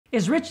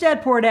Is Rich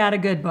Dad Poor Dad a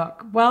good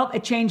book? Well,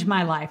 it changed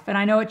my life, and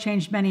I know it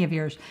changed many of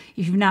yours.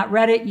 If you've not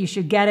read it, you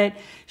should get it.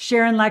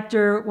 Sharon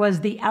Lechter was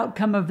the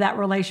outcome of that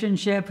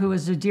relationship, who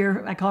was a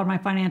dear, I call her my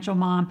financial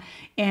mom,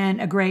 and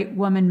a great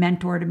woman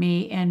mentor to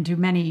me and to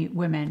many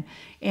women,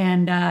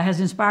 and has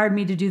inspired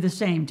me to do the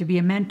same, to be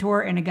a mentor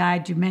and a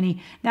guide to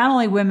many, not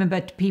only women,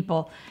 but to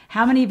people.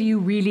 How many of you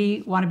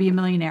really want to be a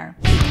millionaire?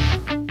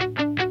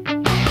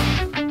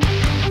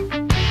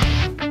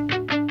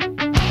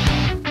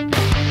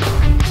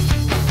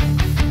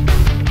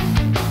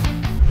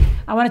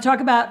 I want to talk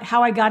about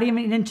how I got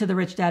even into the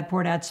Rich Dad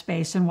Poor Dad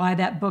space and why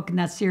that book and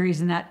that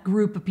series and that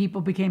group of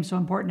people became so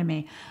important to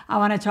me. I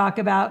want to talk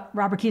about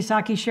Robert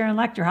Kiyosaki, Sharon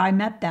Lechter, how I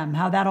met them,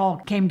 how that all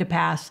came to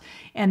pass.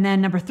 And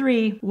then number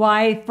 3,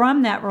 why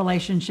from that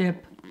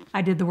relationship,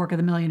 I did the work of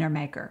the Millionaire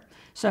Maker.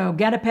 So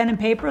get a pen and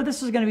paper.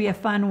 This is going to be a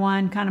fun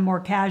one, kind of more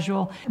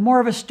casual,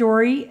 more of a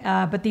story,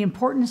 but the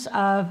importance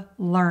of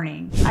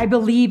learning. I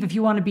believe if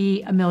you want to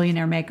be a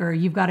millionaire maker,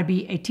 you've got to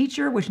be a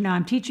teacher, which now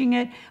I'm teaching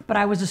it, but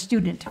I was a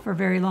student for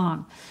very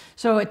long.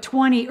 So at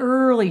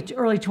early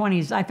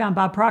 20s, I found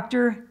Bob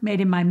Proctor, made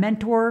him my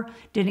mentor,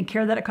 didn't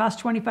care that it cost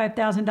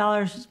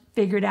 $25,000,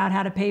 figured out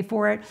how to pay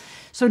for it.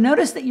 So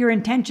notice that your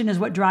intention is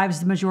what drives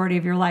the majority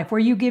of your life. Where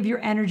you give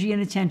your energy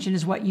and attention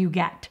is what you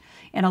get.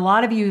 And a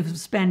lot of you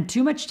spend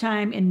too much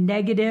time in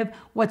negative,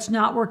 what's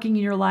not working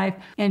in your life,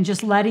 and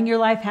just letting your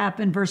life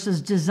happen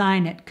versus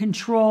design it.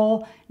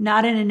 Control,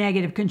 not in a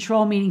negative.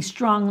 Control meaning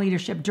strong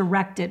leadership,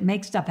 direct it,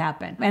 make stuff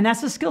happen. And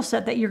that's a skill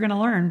set that you're going to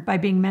learn by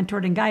being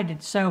mentored and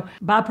guided. So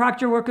Bob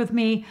Proctor worked with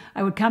me.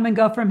 I would come and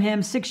go from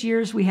him. 6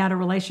 years, we had a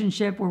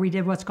relationship where we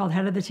did what's called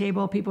head of the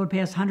table. People would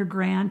pay us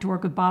 $100,000 to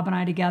work with Bob and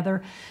I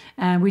together.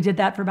 And we did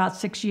that for about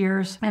 6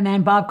 years. And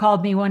then Bob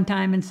called me one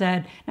time and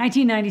said,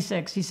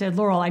 1996, he said,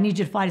 Loral, I need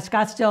you to fly to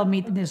Scottsdale,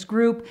 meet this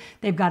group.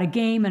 They've got a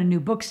game and a new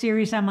book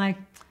series. I'm like,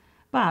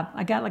 Bob,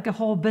 I got like a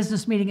whole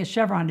business meeting at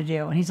Chevron to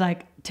do. And he's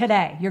like,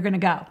 today, you're going to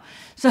go.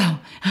 So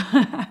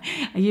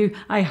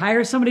I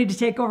hired somebody to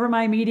take over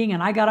my meeting,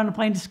 and I got on a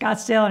plane to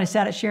Scottsdale, and I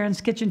sat at Sharon's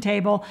kitchen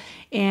table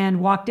and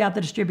walked out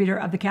the distributor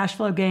of the cash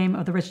flow game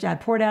of the Rich Dad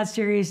Poor Dad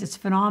series. It's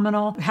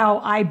phenomenal. How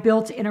I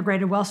built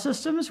integrated wealth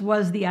systems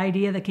was the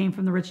idea that came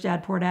from the Rich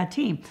Dad Poor Dad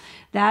team.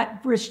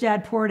 That Rich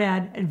Dad Poor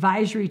Dad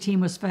advisory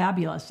team was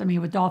fabulous. I mean,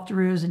 with Dolph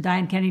DeRose and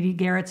Diane Kennedy,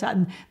 Garrett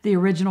Sutton, the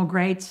original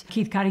greats.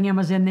 Keith Cunningham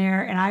was in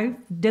there, and I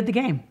did the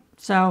game.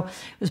 So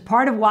it was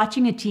part of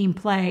watching a team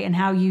play and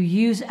how you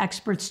use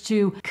experts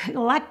to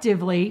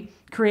collectively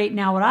create.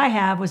 Now what I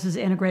have was this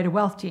integrated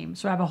wealth team.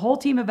 So I have a whole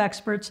team of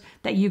experts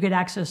that you get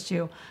access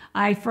to.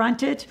 I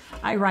front it,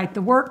 I write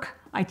the work,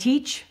 I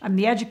teach, I'm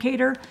the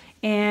educator,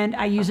 and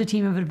I use a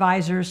team of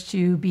advisors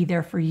to be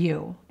there for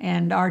you.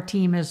 And our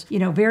team is,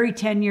 very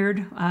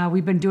tenured.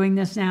 We've been doing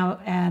this now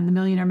and the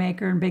Millionaire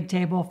Maker and Big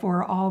Table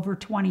for over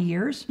 20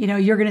 years.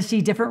 You're going to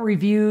see different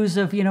reviews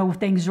of,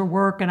 things or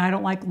work, and I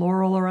don't like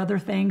Loral or other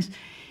things.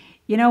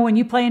 When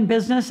you play in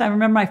business, I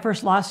remember my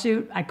first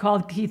lawsuit, I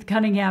called Keith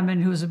Cunningham,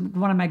 and who's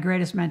one of my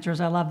greatest mentors.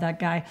 I love that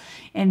guy.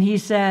 And he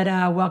said,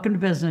 welcome to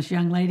business,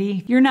 young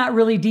lady. You're not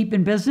really deep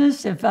in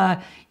business if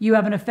you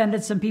haven't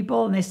offended some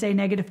people and they say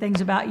negative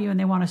things about you and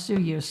they want to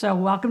sue you. So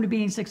welcome to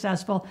being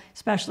successful,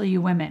 especially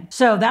you women.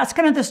 So that's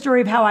kind of the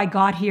story of how I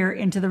got here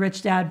into the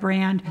Rich Dad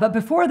brand. But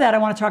before that, I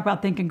want to talk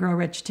about Think and Grow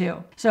Rich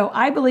too. So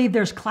I believe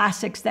there's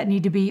classics that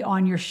need to be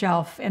on your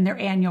shelf and their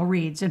annual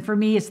reads. And for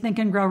me, it's Think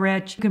and Grow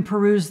Rich. You can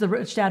peruse the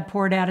Rich Dad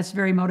Poor Dad. It's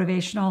very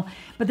motivational,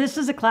 but this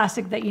is a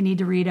classic that you need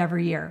to read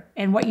every year.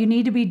 And what you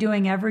need to be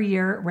doing every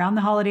year, around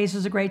the holidays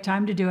is a great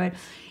time to do it,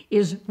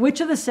 is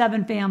which of the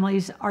 7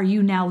 families are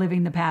you now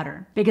living the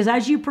pattern? Because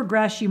as you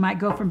progress, you might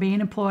go from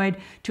being employed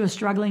to a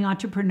struggling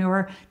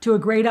entrepreneur, to a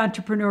great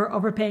entrepreneur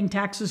overpaying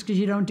taxes because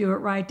you don't do it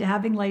right, to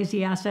having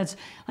lazy assets.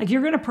 Like, you're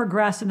going to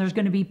progress, and there's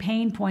going to be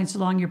pain points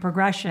along your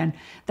progression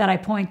that I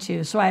point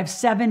to. So I have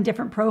 7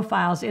 different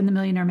profiles in the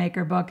Millionaire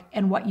Maker book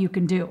and what you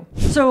can do.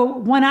 So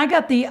when I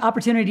got the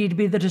opportunity to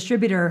be the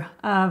distributor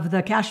of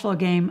the cash flow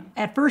game,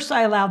 at first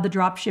I allowed the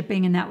drop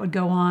shipping and that would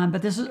go on,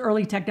 but this is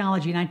early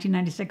technology,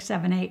 1996,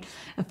 7, 8.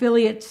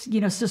 Affiliates,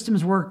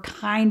 systems were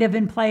kind of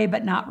in play,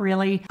 but not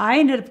really. I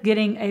ended up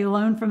getting a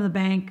loan from the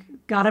bank,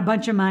 got a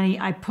bunch of money.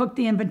 I put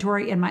the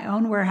inventory in my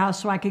own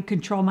warehouse so I could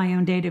control my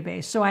own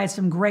database. So I had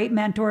some great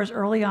mentors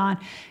early on,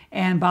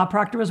 and Bob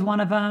Proctor was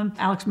one of them.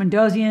 Alex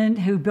Mendozian,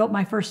 who built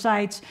my first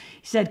sites,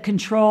 he said,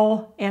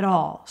 control it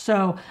all.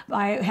 So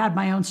I had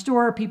my own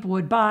store. People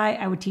would buy.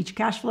 I would teach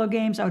cash flow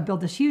games. I would build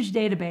this huge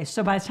database.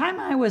 So by the time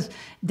I was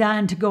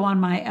done to go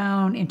on my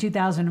own in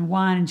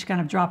 2001 and just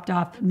kind of dropped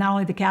off not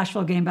only the cash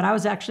flow game, but I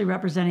was actually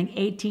representing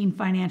 18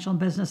 financial and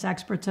business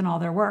experts in all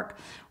their work.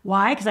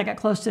 Why? Because I got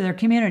close to their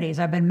communities.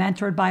 I've been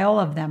mentored by all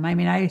of them. I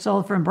mean, I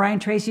sold from Brian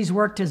Tracy's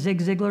work to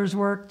Zig Ziglar's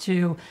work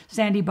to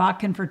Sandy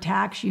Botkin for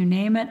tax, you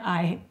name it.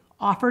 I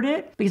offered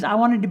it because I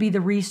wanted to be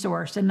the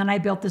resource. And then I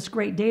built this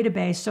great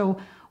database.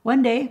 So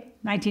One day,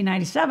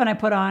 1997, I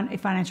put on a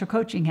financial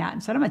coaching hat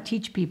and said, I'm going to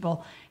teach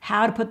people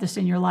how to put this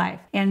in your life.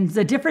 And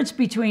the difference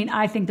between,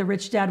 I think, the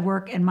Rich Dad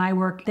work and my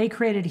work, they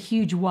created a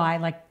huge why,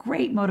 like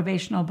great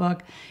motivational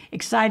book,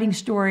 exciting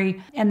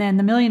story. And then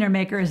the Millionaire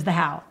Maker is the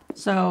how.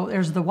 So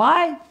there's the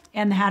why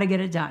and the how to get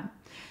it done.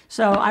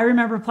 So I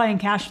remember playing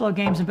cash flow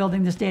games and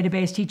building this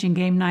database, teaching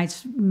game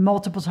nights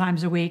multiple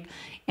times a week.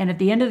 And at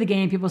the end of the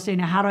game, people say,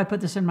 now, how do I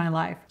put this in my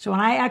life? So when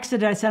I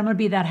exited, I said, I'm going to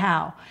be that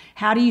how.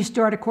 How do you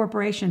start a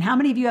corporation? How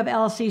many of you have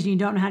LLCs and you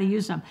don't know how to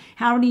use them?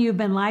 How many of you have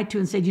been lied to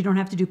and said you don't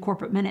have to do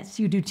corporate minutes?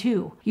 You do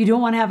too. You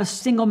don't want to have a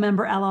single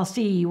member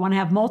LLC. You want to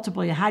have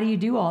multiple. How do you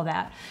do all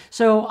that?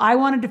 So I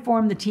wanted to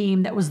form the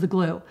team that was the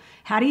glue.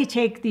 How do you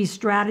take these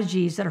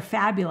strategies that are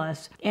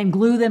fabulous and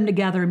glue them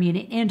together,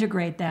 meaning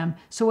integrate them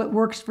so it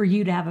works for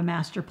you to have a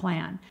master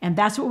plan? And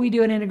that's what we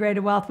do at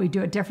Integrated Wealth. We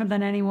do it different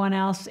than anyone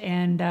else,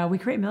 and we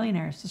create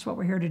millionaires. That's what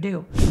we're here to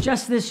do.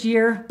 Just this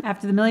year,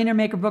 after the Millionaire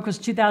Maker book was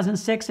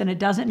 2006, and it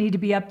doesn't need to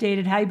be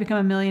updated, How You Become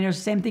a Millionaire is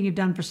the same thing you've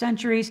done for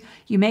centuries.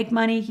 You make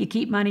money, you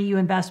keep money, you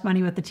invest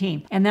money with the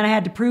team. And then I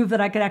had to prove that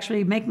I could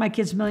actually make my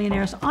kids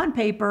millionaires on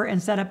paper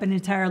and set up an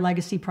entire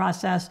legacy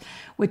process,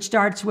 which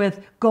starts with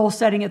goal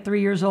setting at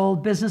 3 years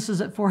old,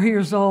 businesses at 4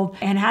 years old,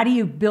 and how do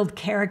you build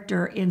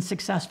character in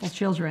successful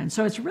children.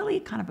 So it's really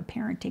kind of a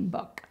parenting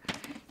book.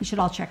 You should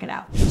all check it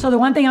out. So the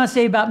one thing I want to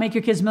say about Make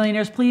Your Kids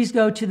Millionaires, please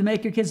go to the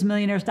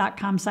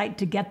makeyourkidsmillionaires.com site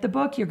to get the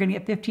book. You're going to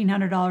get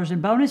 $1,500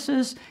 in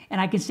bonuses, and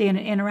I can stay in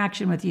an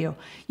interaction with you.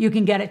 You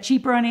can get it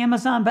cheaper on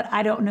Amazon, but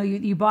I don't know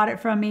you bought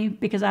it from me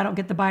because I don't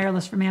get the buyer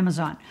list from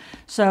Amazon.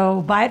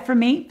 So buy it from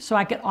me so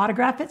I can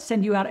autograph it,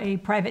 send you out a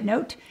private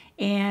note,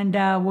 and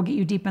we'll get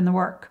you deep in the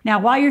work. Now,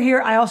 while you're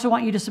here, I also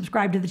want you to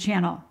subscribe to the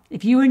channel.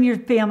 If you and your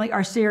family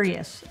are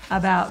serious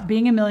about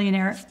being a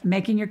millionaire,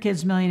 making your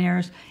kids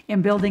millionaires,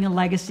 and building a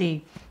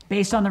legacy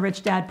based on the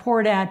Rich Dad,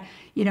 Poor Dad,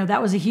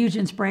 that was a huge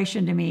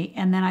inspiration to me.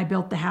 And then I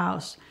built the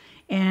house.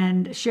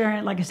 And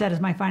Sharon, like I said,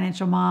 is my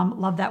financial mom.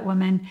 Love that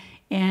woman.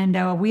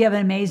 And we have an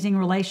amazing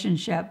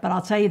relationship. But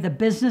I'll tell you, the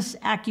business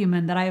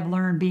acumen that I have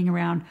learned being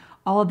around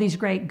all of these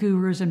great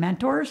gurus and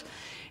mentors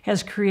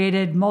has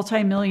created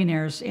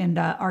multimillionaires in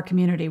our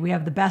community. We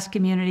have the best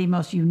community,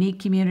 most unique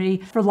community.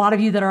 For a lot of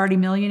you that are already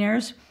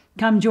millionaires,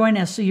 come join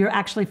us so you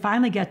actually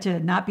finally get to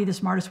not be the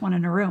smartest one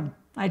in the room.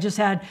 I just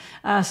had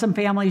some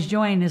families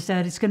join and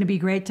said it's going to be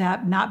great to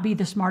not be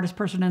the smartest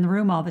person in the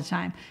room all the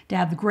time, to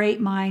have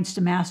great minds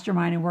to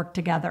mastermind and work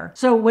together.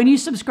 So when you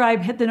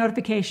subscribe, hit the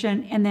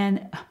notification, and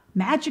then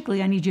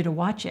magically I need you to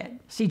watch it.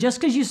 See, just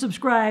because you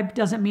subscribe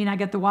doesn't mean I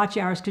get the watch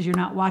hours because you're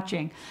not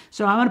watching.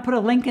 So I'm going to put a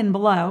link in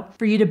below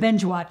for you to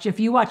binge watch. If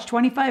you watch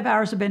 25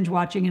 hours of binge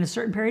watching in a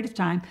certain period of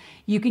time,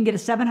 you can get a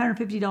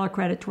 $750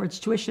 credit towards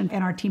tuition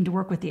and our team to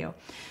work with you.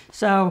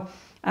 So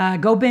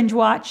go binge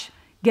watch,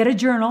 get a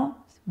journal.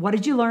 What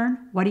did you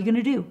learn? What are you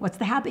going to do? What's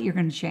the habit you're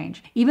going to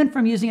change? Even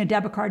from using a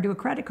debit card to a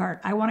credit card.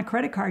 I want a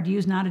credit card to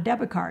use, not a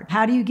debit card.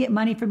 How do you get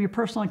money from your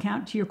personal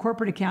account to your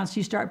corporate account so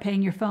you start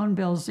paying your phone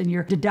bills and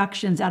your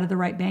deductions out of the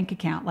right bank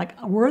account?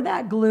 Like, we're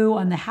that glue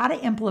on the how to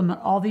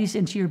implement all these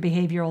into your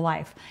behavioral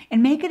life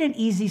and make it an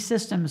easy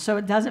system so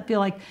it doesn't feel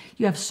like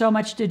you have so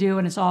much to do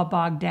and it's all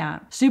bogged down.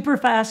 Super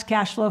fast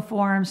cash flow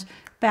forms,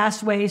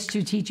 fast ways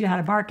to teach you how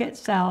to market,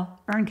 sell,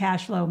 earn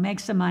cash flow, make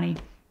some money.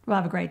 We'll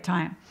have a great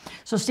time.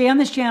 So stay on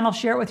this channel,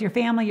 share it with your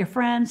family, your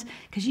friends,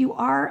 because you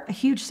are a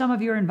huge sum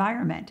of your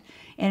environment.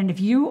 And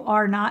if you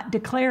are not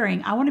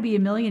declaring, I want to be a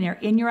millionaire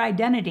in your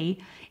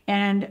identity,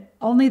 and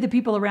only the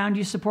people around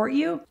you support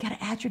you, got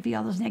to atrophy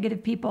all those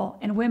negative people.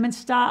 And women,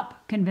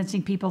 stop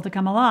convincing people to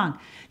come along.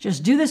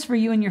 Just do this for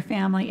you and your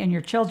family and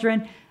your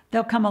children.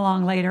 They'll come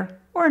along later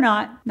or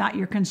not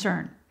your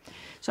concern.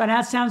 So I know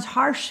it sounds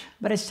harsh,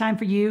 but it's time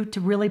for you to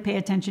really pay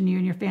attention to you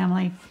and your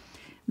family.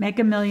 Make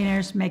them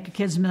millionaires, make your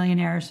kids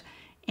millionaires,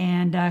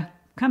 and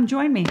come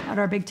join me at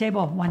our big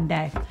table one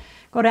day.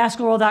 Go to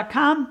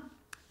askloral.com,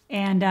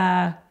 and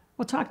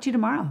we'll talk to you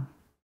tomorrow.